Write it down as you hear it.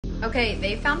Okay,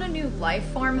 they found a new life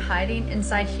form hiding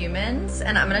inside humans,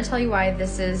 and I'm gonna tell you why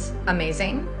this is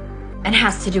amazing. And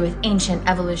has to do with ancient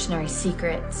evolutionary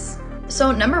secrets.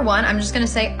 So number one, I'm just gonna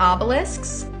say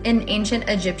obelisks in ancient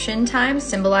Egyptian times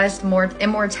symbolized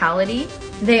immortality.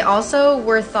 They also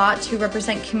were thought to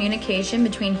represent communication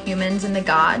between humans and the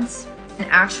gods, and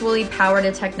actually powered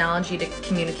a technology to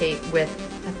communicate with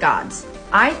the gods.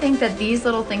 I think that these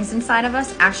little things inside of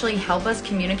us actually help us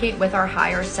communicate with our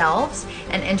higher selves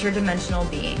and interdimensional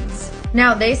beings.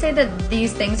 Now, they say that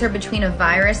these things are between a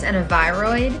virus and a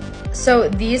viroid. So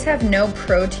these have no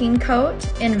protein coat.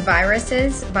 In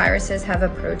viruses have a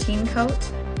protein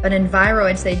coat, but in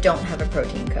viroids, they don't have a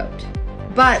protein coat.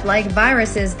 But like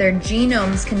viruses, their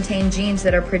genomes contain genes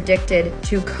that are predicted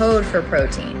to code for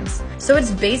proteins. So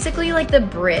it's basically like the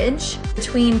bridge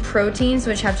between proteins,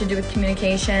 which have to do with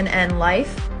communication and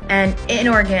life, and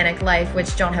inorganic life,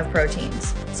 which don't have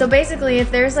proteins. So basically, if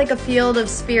there's like a field of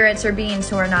spirits or beings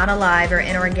who are not alive or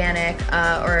inorganic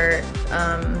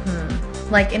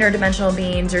like interdimensional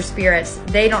beings or spirits,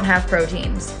 they don't have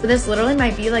proteins. So this literally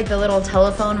might be like the little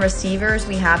telephone receivers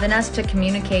we have in us to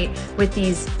communicate with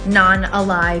these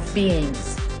non-alive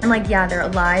beings. And like, yeah, they're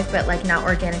alive, but like not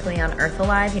organically on Earth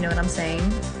alive, you know what I'm saying?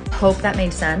 Hope that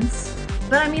made sense.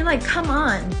 But I mean, like, come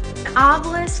on. An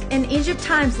obelisk in Egypt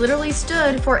times literally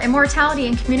stood for immortality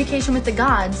and communication with the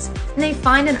gods. And they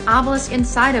find an obelisk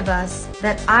inside of us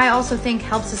that I also think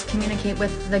helps us communicate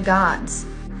with the gods.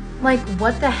 Like,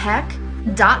 what the heck?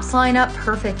 Dots line up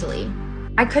perfectly.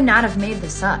 I could not have made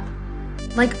this up.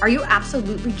 Like, are you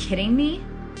absolutely kidding me?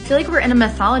 I feel like we're in a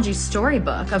mythology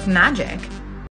storybook of magic.